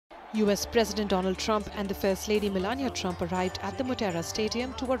US President Donald Trump and the First Lady Melania Trump arrived at the Motera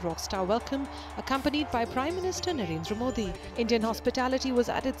Stadium to a rockstar welcome, accompanied by Prime Minister Narendra Modi. Indian hospitality was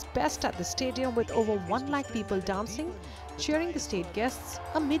at its best at the stadium, with over 1 lakh people dancing, cheering the state guests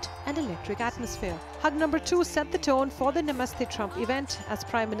amid an electric atmosphere. Hug number 2 set the tone for the Namaste Trump event as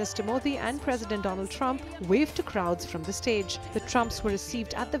Prime Minister Modi and President Donald Trump waved to crowds from the stage. The Trumps were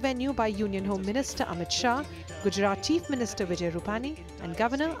received at the venue by Union Home Minister Amit Shah, Gujarat Chief Minister Vijay Rupani and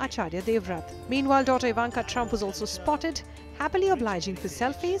Governor Acharya Devvrat. Meanwhile, daughter Ivanka Trump was also spotted, happily obliging for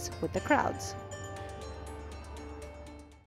selfies with the crowds.